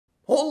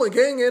Hola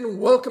gang, and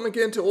welcome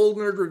again to Old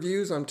Nerd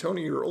Reviews. I'm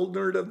Tony, your old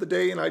nerd of the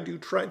day, and I do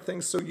try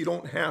things so you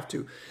don't have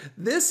to.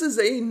 This is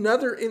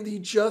another in the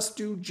Just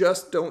Do,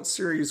 Just Don't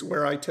series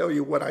where I tell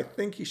you what I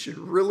think you should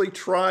really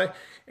try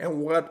and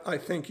what I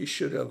think you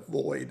should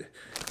avoid.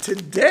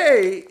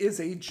 Today is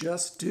a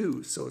Just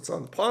Do, so it's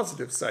on the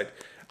positive side.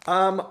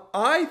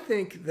 I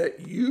think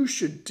that you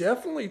should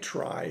definitely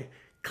try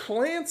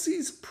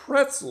Clancy's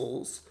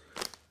Pretzels.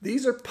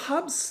 These are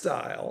pub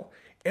style,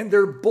 and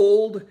they're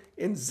bold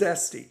and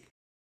zesty.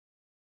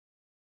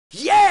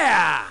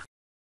 Yeah!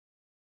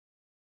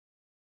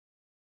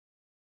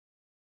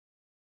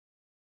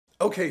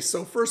 Okay,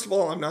 so first of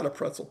all, I'm not a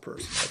pretzel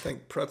person. I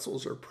think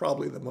pretzels are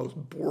probably the most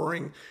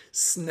boring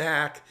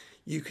snack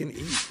you can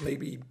eat,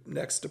 maybe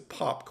next to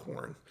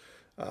popcorn,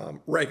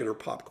 regular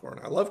popcorn.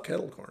 I love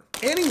kettle corn.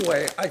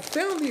 Anyway, I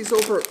found these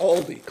over at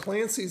Aldi.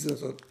 Clancy's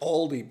is an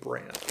Aldi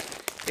brand.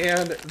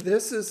 And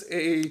this is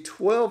a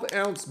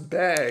 12-ounce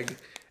bag,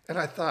 and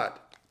I thought,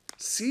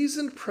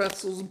 seasoned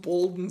pretzels,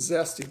 bold and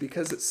zesty,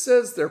 because it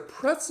says they're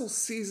pretzels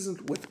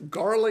seasoned with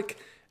garlic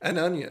and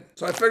onion.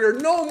 So I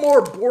figured no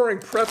more boring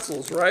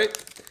pretzels, right?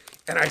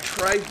 And I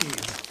tried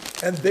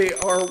these, and they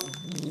are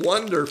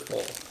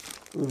wonderful.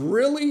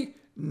 Really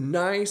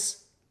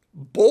nice,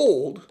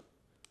 bold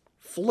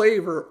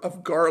flavor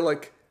of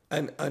garlic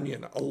and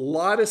onion. A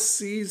lot of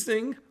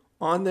seasoning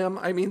on them.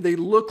 I mean, they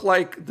look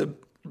like the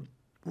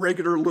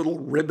regular little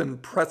ribbon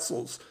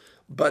pretzels,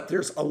 but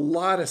there's a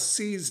lot of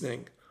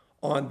seasoning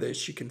on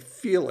this. You can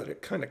feel it.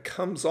 It kind of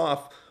comes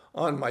off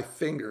on my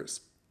fingers.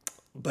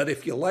 But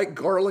if you like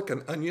garlic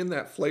and onion,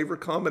 that flavor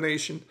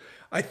combination,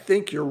 I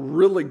think you're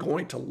really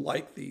going to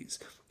like these.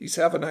 These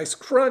have a nice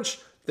crunch.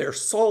 They're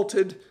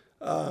salted,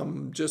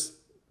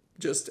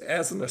 just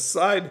as an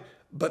aside,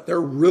 but they're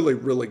really,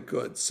 really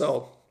good.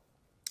 So,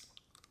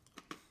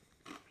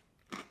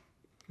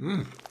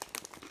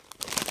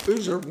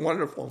 these are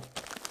wonderful.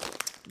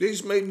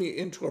 These made me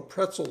into a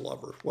pretzel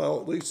lover. Well,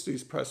 at least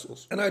these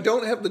pretzels. And I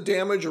don't have the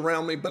damage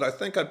around me, but I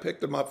think I picked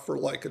them up for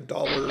like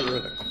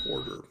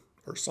 $1.25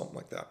 or something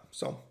like that.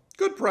 So,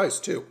 good price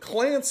too.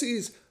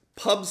 Clancy's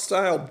pub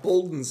style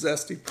bold and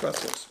zesty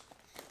pretzels.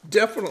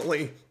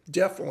 Definitely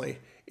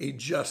a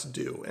just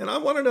do. And I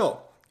want to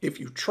know,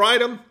 if you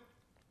tried them,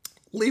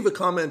 leave a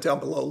comment down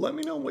below. Let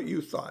me know what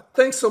you thought.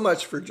 Thanks so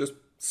much for just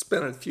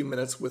spending a few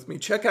minutes with me.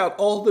 Check out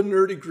all the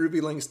nerdy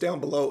groovy links down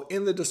below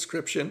in the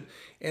description.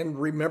 And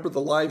remember the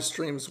live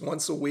streams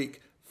once a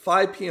week,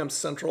 5 p.m.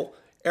 Central,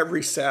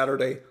 every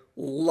Saturday.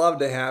 Love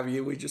to have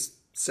you. We just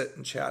sit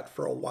and chat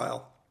for a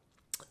while.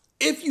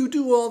 If you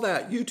do all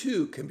that, you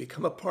too can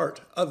become a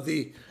part of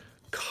the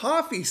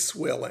coffee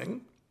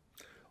swilling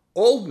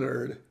old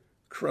nerd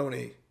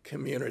crony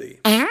community.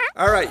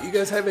 All right, you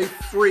guys have a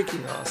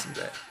freaking awesome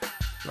day.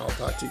 And I'll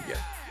talk to you again.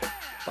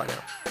 Bye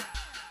now.